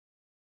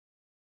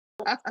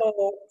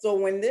So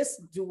when this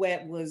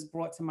duet was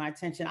brought to my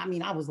attention, I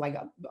mean, I was like,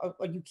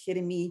 are you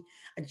kidding me?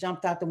 I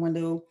jumped out the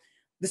window.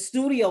 The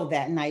studio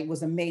that night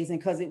was amazing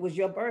because it was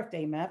your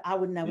birthday, man. I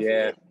would never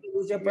Yeah, forget. It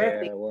was your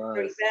birthday. yeah, it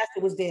Dirty was.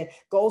 Bastard was there.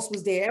 Ghost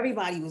was there.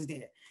 Everybody was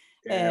there.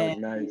 Yeah, it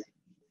And was nice.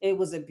 it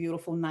was a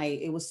beautiful night.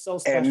 It was so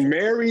And special.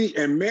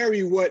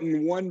 Mary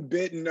wasn't one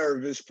bit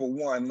nervous for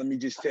one. Let me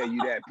just tell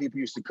you that.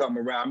 People used to come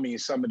around. I mean,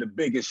 some of the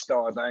biggest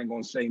stars, I ain't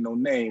gonna say no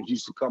names,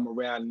 used to come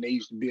around and they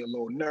used to be a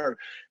little nervous.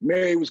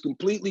 Mary was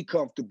completely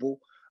comfortable.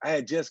 I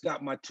had just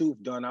got my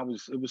tooth done.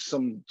 It was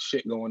some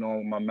shit going on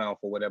with my mouth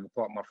or whatever,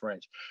 pardon my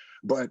French.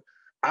 But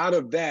out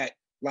of that,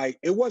 like,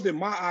 it wasn't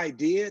my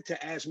idea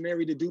to ask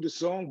Mary to do the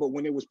song, but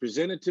when it was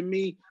presented to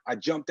me, I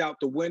jumped out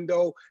the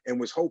window and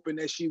was hoping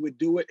that she would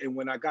do it. And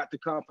when I got the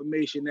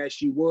confirmation that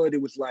she would,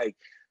 it was like,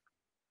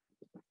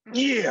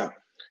 yeah.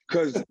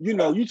 Because, you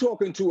know, you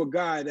talking to a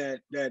guy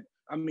that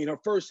I mean, her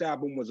first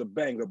album was a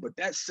banger, but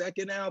that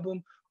second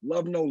album,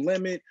 Love No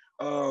Limit,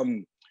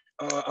 Going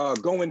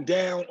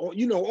Down, or,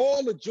 you know,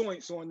 all the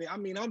joints on there. I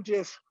mean,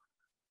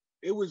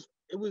 it was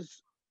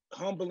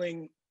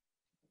humbling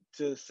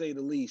to say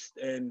the least.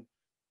 And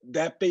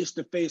that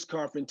face-to-face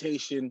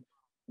confrontation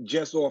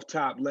just off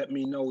top let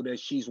me know that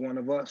she's one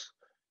of us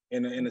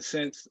in a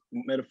sense,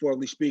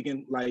 metaphorically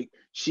speaking. Like,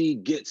 she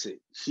gets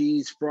it.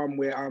 She's from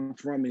where I'm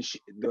from, and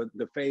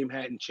the fame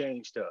hadn't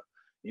changed her.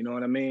 You know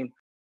what I mean?